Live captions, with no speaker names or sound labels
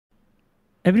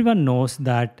Everyone knows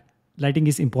that lighting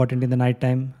is important in the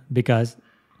nighttime because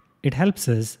it helps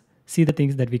us see the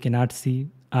things that we cannot see,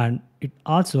 and it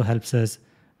also helps us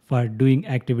for doing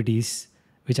activities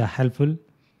which are helpful.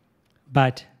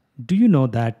 But do you know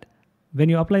that when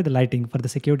you apply the lighting for the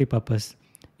security purpose,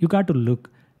 you got to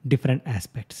look different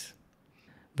aspects.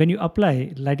 When you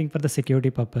apply lighting for the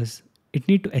security purpose, it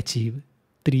need to achieve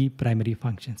three primary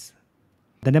functions.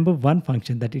 The number one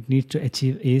function that it needs to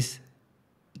achieve is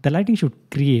the lighting should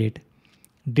create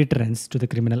deterrence to the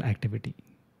criminal activity.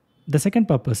 The second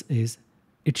purpose is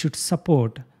it should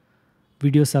support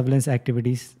video surveillance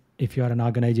activities. If you are an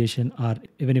organization or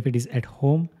even if it is at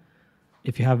home,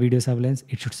 if you have video surveillance,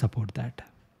 it should support that.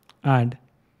 And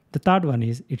the third one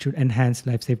is it should enhance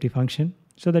life safety function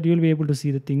so that you will be able to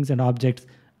see the things and objects,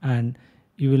 and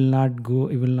you will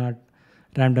not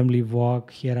randomly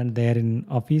walk here and there in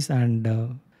office, and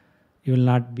you will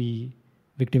not be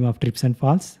victim of trips and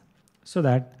falls. So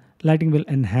that lighting will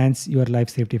enhance your life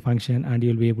safety function and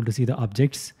you'll be able to see the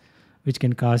objects which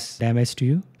can cause damage to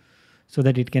you, so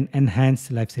that it can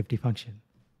enhance life safety function.